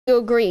You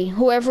agree.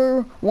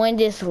 Whoever won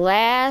this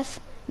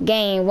last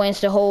game wins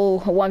the whole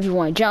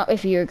 1v1. Jump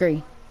if you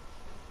agree.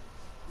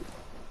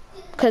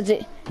 Cause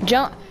we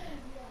got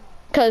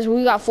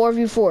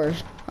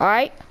 4v4s. All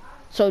right.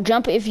 So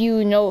jump if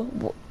you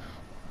know.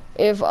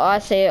 If I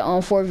say it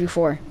on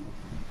 4v4.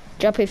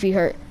 Jump if you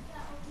hurt.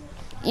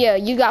 Yeah,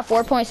 you got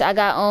 4 points. I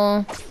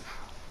got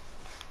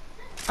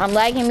I'm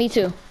lagging, me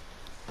too.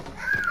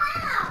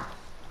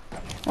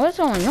 What's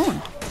going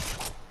on?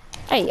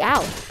 Hey,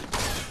 ow.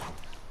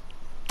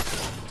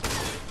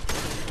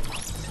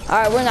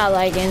 Alright, we're not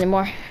lagging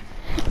anymore.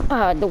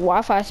 The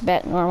Wi-Fi's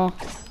back normal.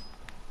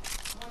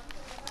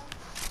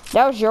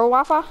 That was your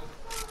Wi-Fi?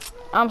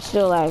 I'm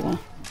still lagging.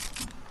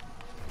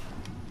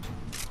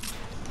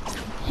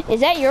 Is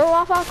that your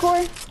Wi-Fi,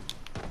 Corey?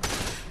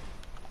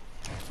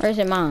 Or is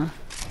it mine?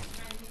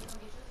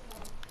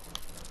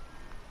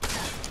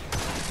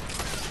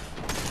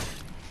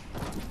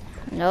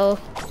 No.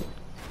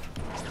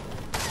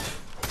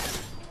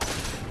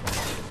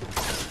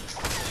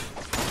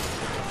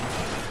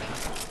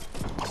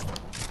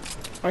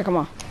 Alright, come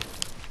on.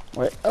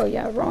 What? Oh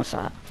yeah, wrong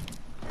side.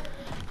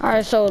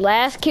 Alright, so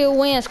last kill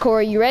wins,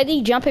 Corey. You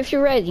ready? Jump if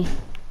you're ready.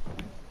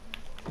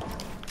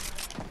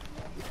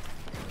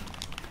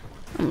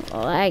 I'm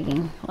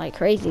lagging like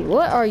crazy.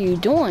 What are you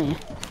doing?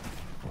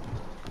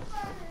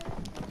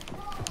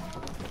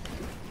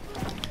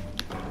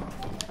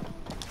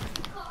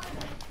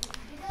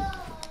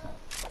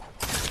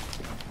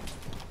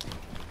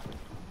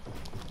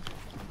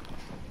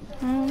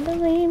 I don't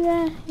believe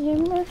that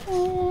you're my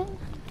friend.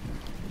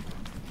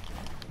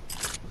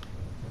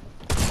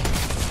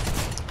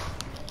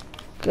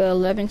 Good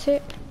 11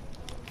 tick.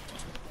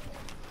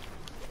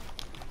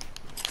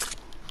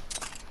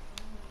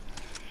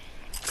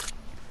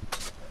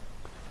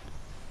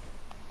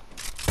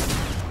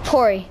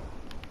 Corey,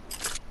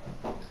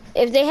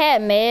 if they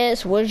had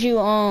meds, would you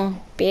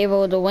be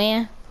able to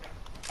win?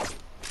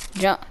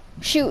 Jump,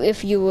 shoot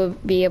if you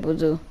would be able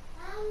to.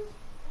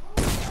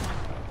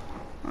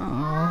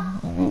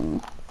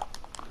 Oh,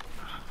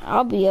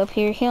 I'll be up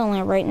here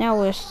healing right now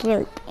with a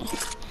slurp.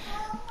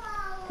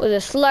 With a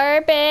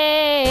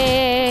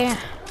Slurpee.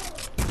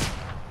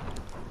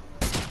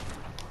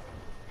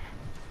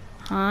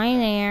 Hi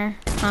there.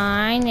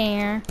 Hi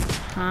there.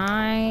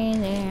 Hi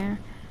there.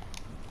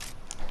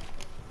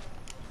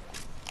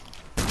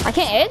 I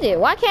can't edit.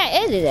 Why can't I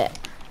edit it?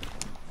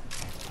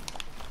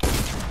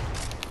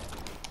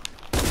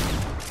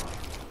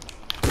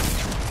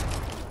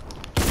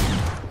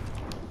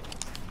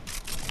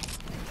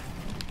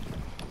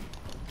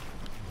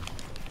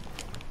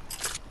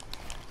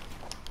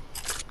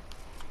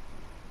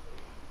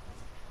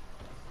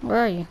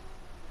 Where are you?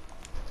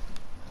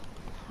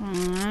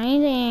 Hi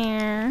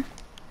there.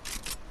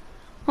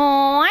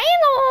 Oh, hi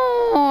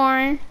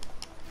there.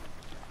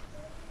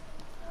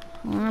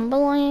 I don't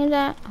believe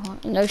that.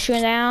 No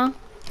shooting down.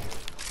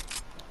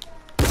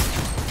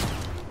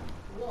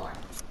 Warren,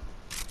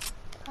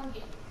 come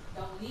get me.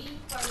 Don't leave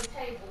from the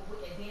table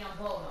with that damn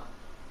bowl on.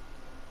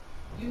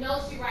 You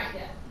know she right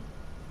there.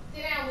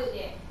 Sit down with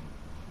that.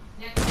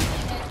 Now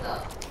clean that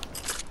up.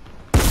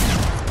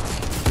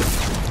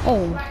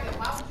 Oh. Right there.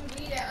 Why would you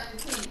leave that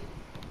unattended?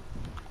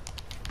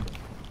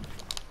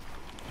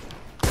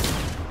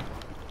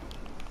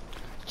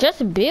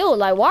 Just build.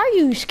 Like, why are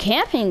you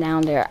camping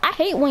down there? I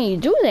hate when you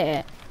do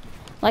that.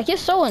 Like,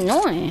 it's so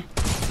annoying.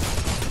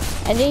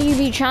 And then you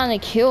be trying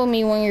to kill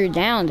me when you're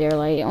down there.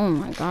 Like, oh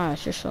my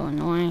gosh, you're so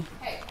annoying.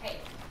 Hey.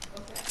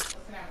 What's the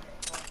name?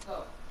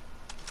 Go.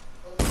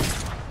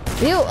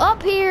 Build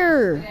up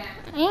here.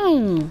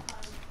 Dang.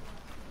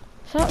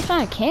 Stop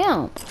trying to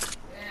camp.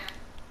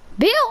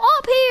 Build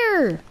up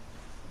here.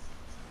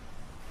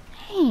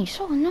 Dang,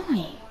 so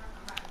annoying.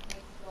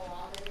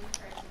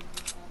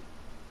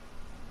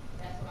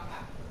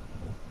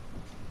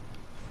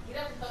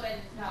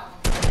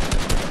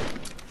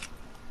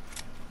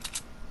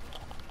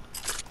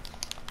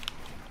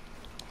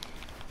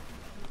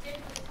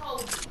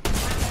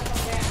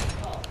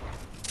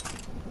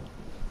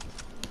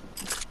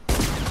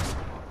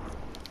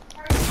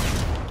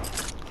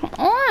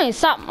 Alright,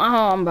 stop. Oh,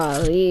 I'm about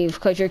to leave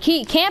because you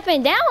keep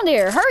camping down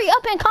there. Hurry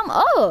up and come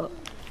up.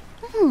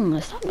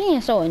 Stop being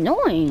so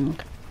annoying.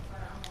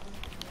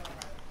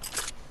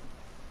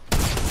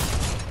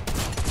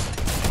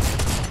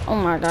 Oh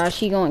my gosh,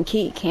 she gonna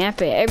keep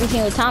camping every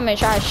single time and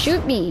try to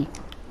shoot me.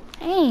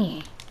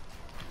 Hey,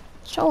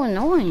 so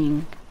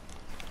annoying.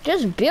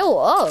 Just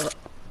build up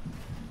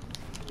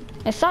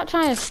and stop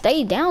trying to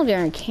stay down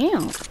there and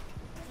camp.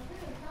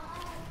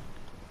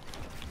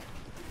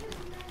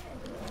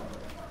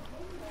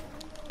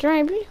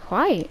 Jermaine, be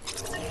quiet.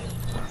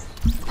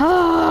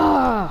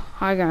 Ah,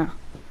 hi girl.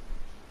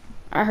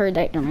 I heard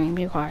that, Jermaine.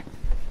 Be quiet.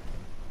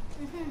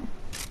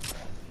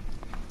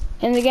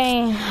 In the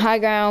game, high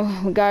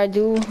ground, we gotta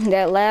do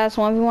that last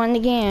 1v1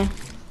 again.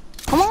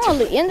 Come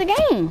on, in the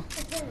game.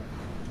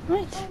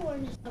 Right.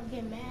 I'm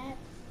getting mad.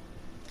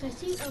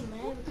 Cause he's so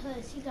mad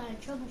because he got in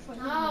trouble for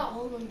leaving a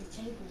hole on the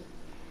table.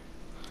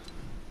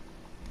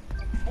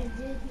 And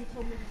then he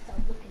told me to stop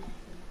looking at him.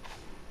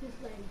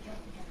 Just let him jump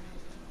down.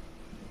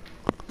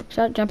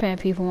 Stop jumping at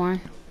people,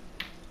 Warren.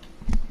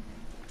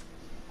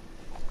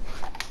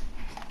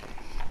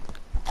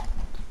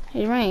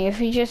 Hey, Rain, if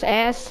he just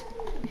asks,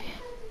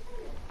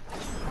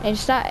 and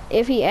stop,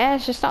 if he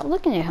asks, just stop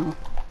looking at him.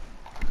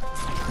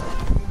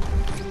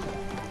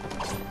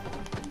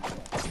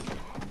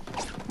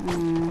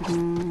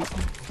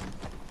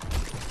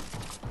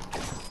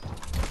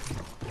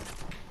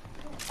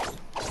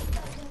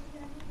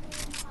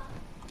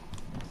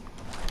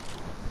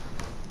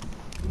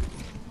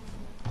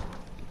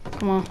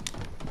 Come on.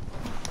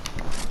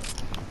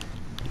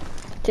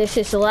 This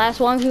is the last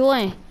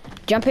 1v1.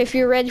 Jump if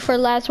you're ready for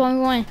the last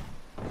 1v1.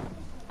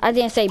 I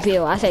didn't say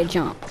build, I said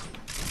jump.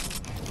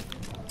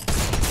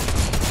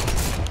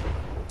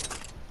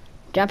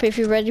 Jump if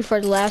you're ready for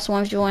the last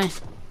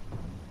 1v1.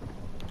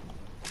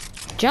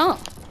 Jump!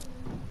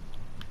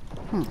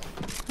 I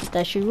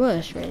thought she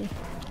was ready.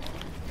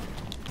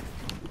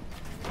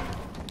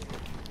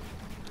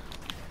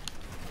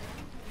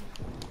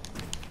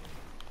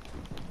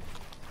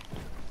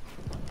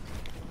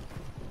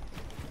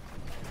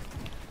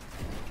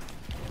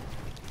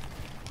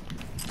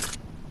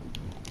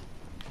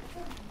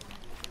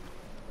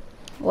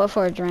 What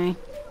for a drain?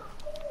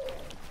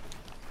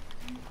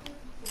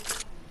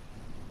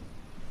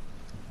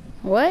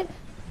 What?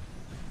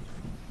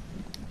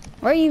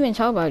 Where are you even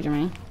talking about,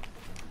 drain?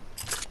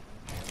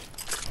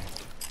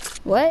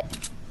 What?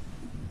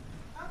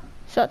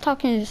 Stop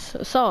talking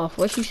soft.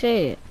 What you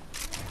said?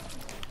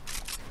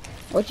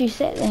 What you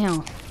said to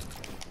him?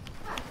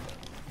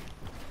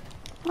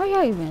 What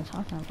y'all even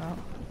talking about?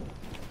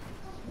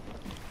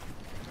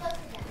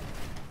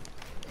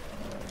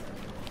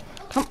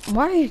 Come,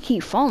 why do you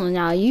keep falling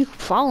now? You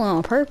falling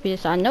on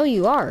purpose. I know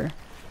you are.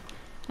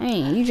 Hey,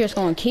 you just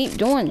gonna keep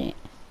doing it.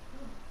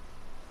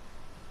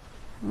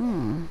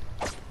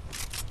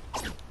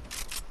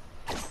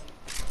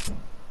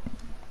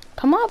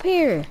 Come up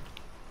here.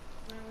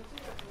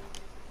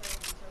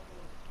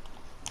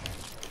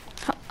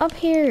 Come up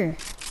here.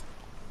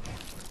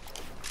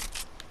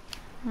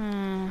 Oh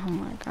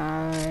my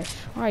gosh.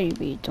 Why you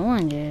be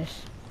doing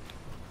this?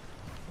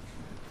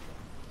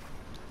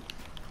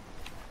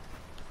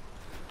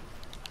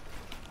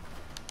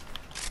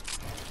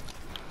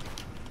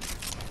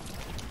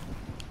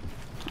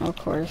 Of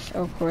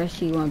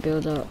course you want to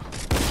build up.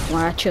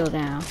 When I chill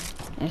down,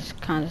 it's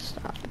kind of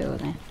stop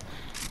building.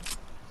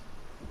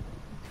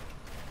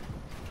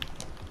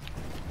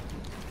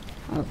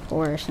 Of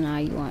course, now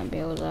you want to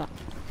build up.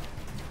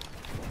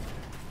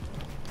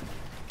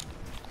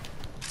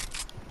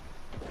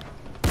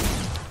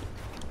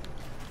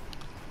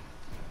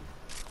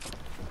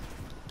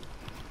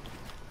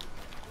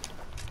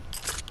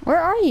 Where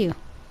are you?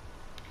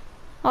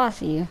 Oh, I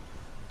see you.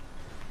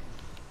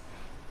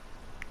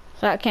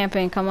 Stop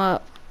camping, come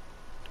up.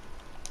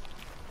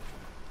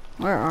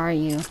 Where are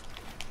you?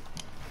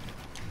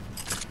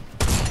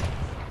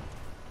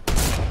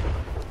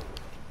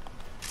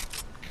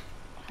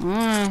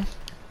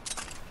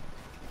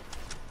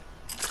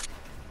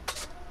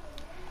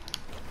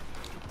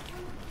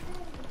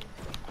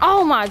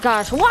 Oh my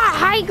gosh, why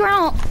high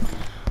ground?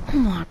 Oh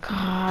my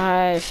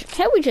gosh.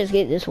 Can't we just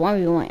get this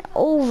 1v1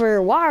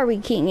 over? Why are we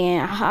keeping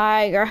it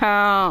high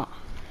ground?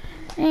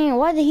 Dang,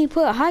 why did he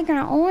put high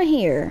ground on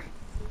here?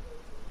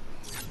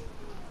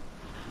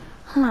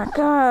 Oh my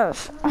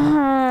gosh.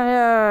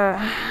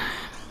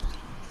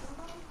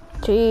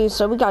 Jeez,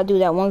 so we gotta do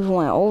that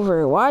 1v1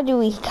 over. Why do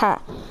we cut?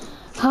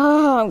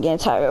 Oh, I'm getting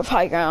tired of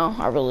high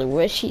ground. I really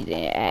wish he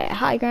didn't add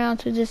high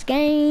ground to this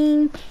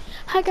game.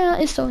 High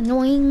ground is so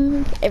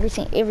annoying. Every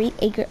single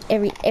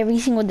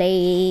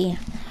day.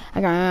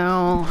 High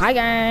ground,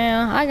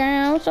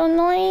 so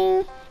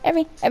annoying.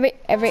 Every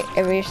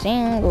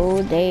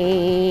single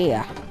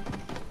day.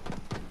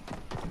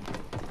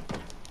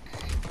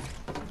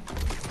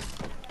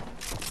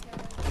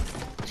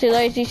 See you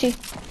later, DC.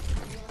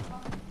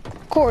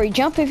 Corey,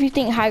 jump if you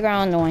think high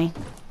ground annoying.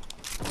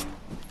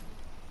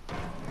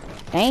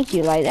 Thank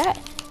you, like that.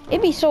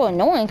 It'd be so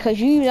annoying because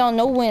you don't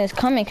know when it's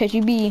coming because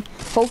you be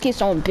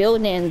focused on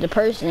building the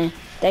person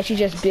that you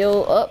just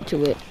build up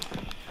to it.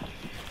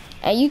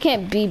 And you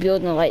can't be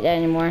building like that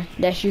anymore.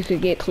 That you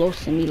could get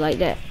close to me like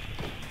that.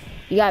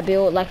 You gotta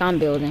build like I'm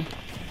building.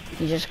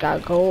 You just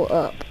gotta go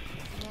up.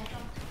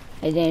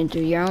 And then do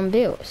your own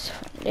builds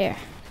from there.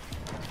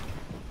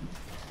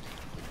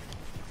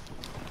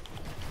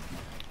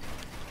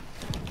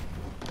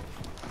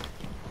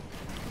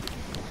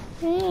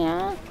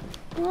 Yeah,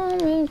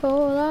 let me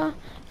go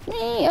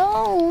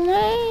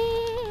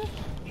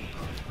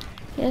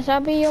yes, I'll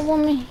be your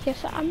woman.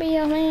 Yes, I'll be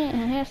your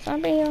man. Yes, I'll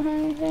be your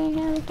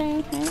everything.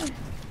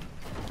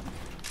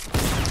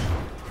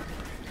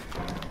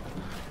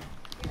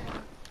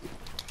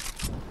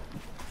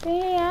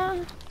 Be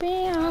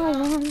a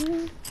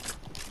woman.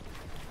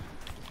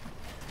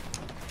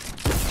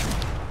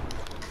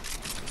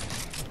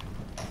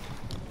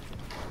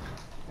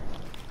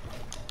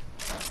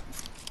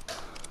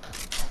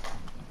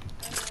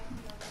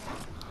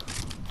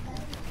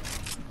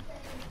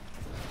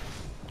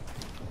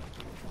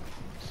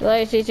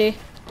 Love you, TT.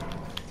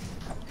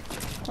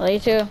 Love you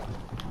too.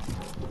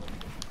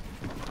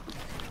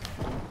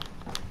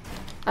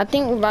 I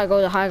think we're about to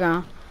go to high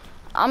ground.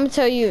 I'm gonna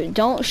tell you,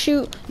 don't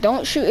shoot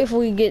if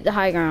we get the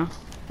high ground.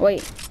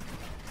 Wait,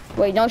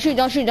 don't shoot.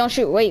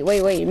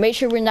 Wait. Make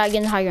sure we're not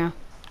getting high ground.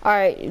 All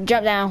right,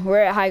 jump down. We're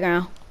at high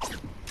ground.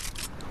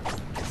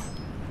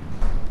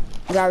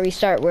 We gotta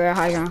restart. We're at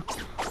high ground.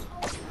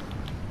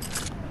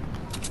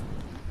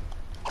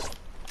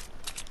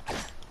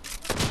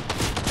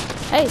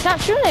 Hey,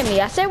 stop shooting at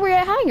me. I said we're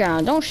at high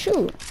ground. Don't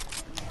shoot.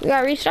 We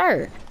gotta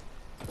restart.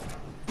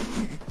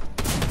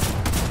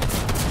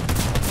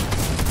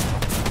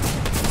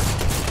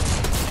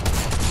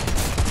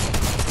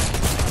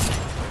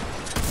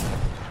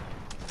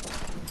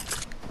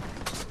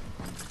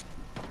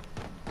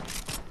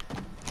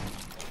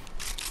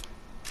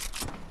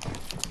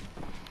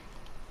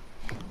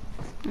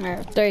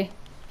 Alright, 3,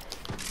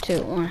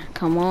 2, 1.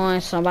 Come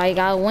on, somebody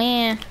gotta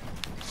win.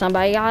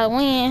 Somebody gotta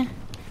win.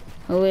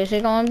 Who is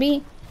it gonna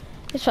be?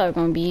 It's probably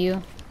gonna be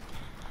you.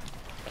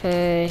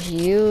 Cause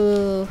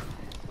you're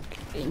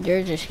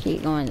just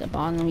keep going to the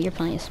bottom. You're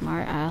playing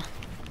smart.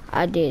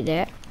 I did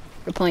that.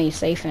 You're playing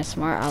safe and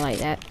smart. I like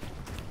that.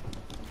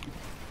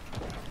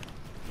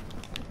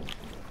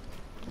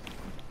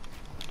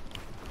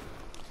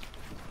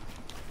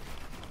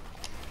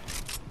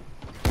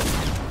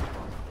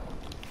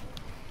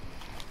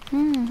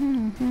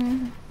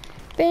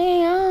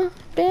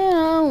 Be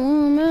a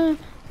woman.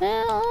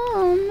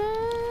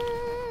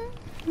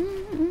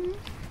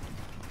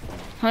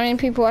 How many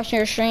people watching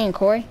your stream,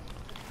 Corey?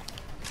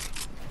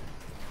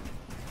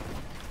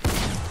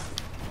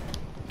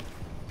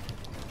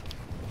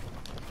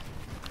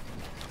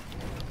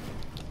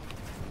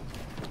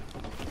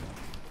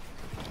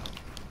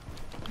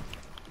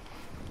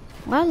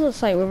 Well, it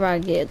looks like we're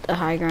about to get the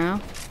high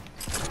ground.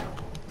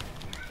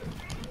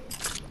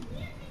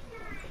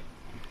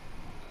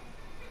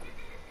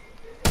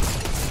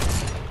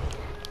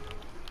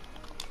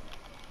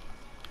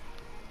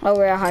 Oh,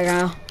 we're at high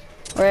ground.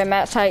 We're at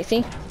max height,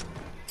 see?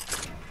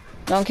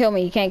 Don't kill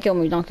me, you can't kill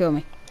me, don't kill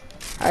me.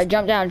 Alright,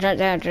 jump down.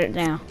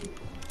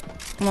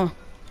 Come on.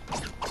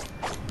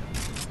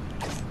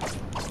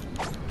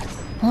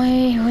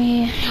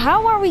 Wait.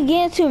 How are we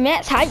getting to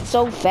max height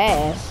so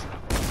fast?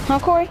 Huh,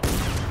 Corey?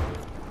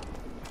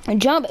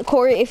 Jump,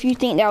 Corey, if you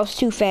think that was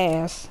too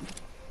fast.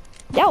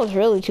 That was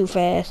really too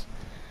fast.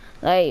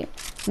 Like,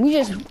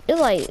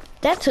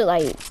 that took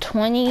like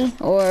 20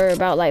 or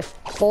about like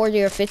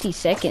 40 or 50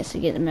 seconds to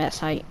get the max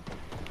height.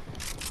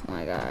 Oh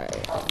my god.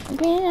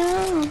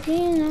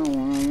 Being a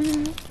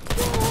woman.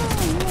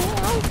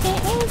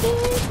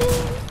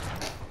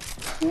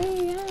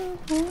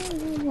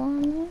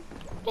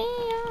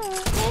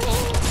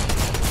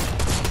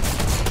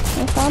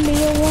 Yes, I'll be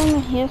a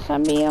woman. Yes, I'll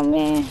be a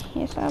man.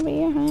 Yes, I'll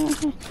be a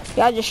man.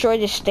 Y'all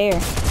destroyed this stair.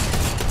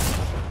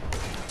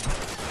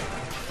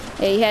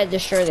 Yeah, you had to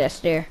destroy that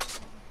stair.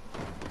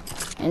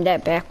 And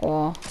that back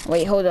wall.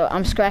 Wait, hold up.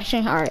 I'm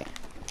scratching. Alright.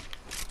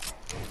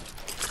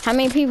 How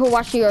many people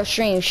watch your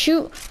stream?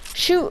 Shoot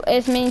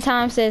as many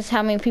times as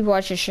how many people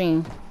watch your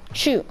stream.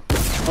 Shoot.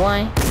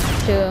 1,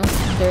 2,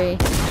 3,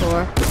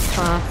 4,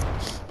 5.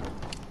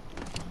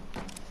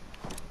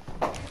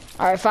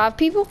 Alright, 5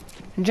 people?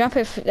 Jump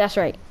if that's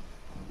right.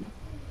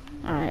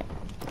 Alright.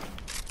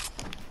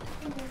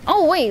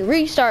 Oh wait,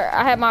 restart.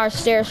 I had my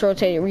stairs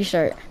rotated.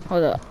 Restart.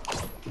 Hold up.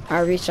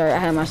 Alright, restart. I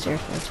had my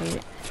stairs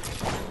rotated.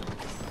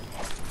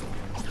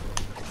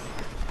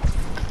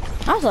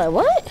 I was like,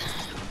 what?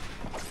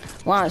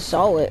 When I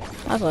saw it,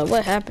 I was like,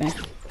 what happened?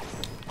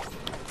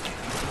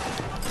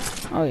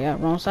 Oh yeah,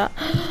 wrong side.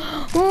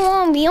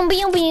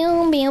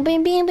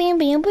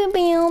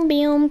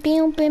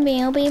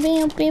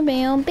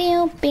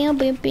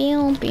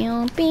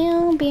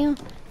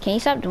 Can you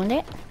stop doing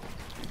that?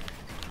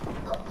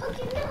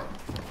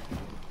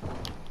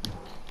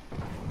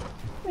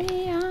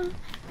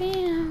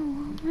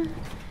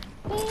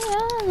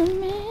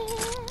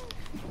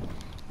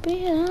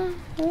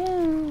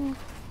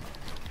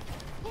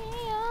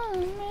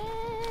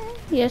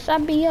 Yes, I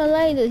be your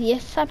lady.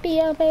 Yes, I be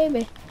your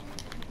baby.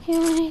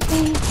 I'm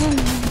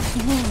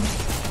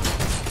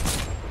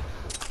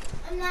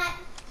not.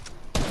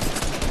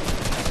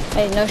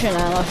 Hey, no shit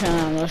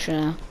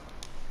now.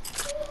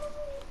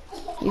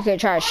 You could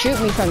try to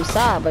shoot me from the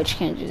side, but you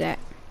can't do that.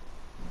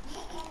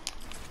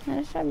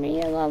 Yes, I be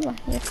your lover.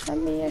 Yes, I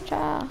be your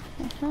child.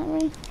 Yes, I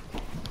be.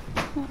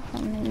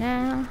 Not me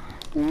now.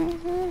 Be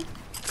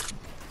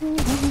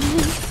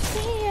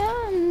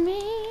on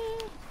me.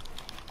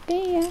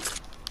 Be a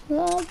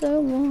lover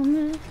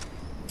woman.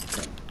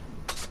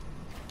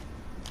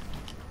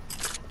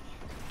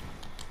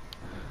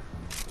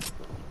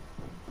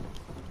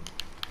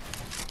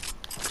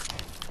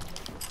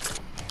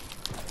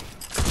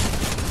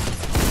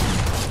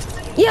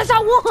 Yes, I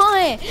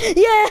won!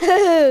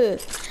 Yeah!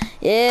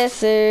 Yes,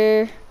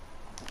 sir.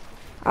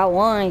 I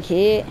won,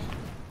 kid.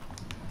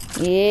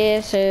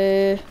 Yes,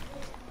 sir.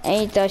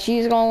 Ain't thought she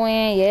was gonna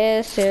win.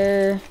 Yes,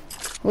 sir.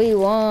 We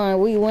won.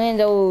 We win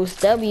those.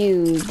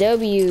 W.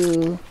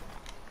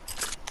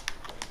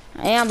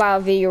 I am about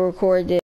to video record this.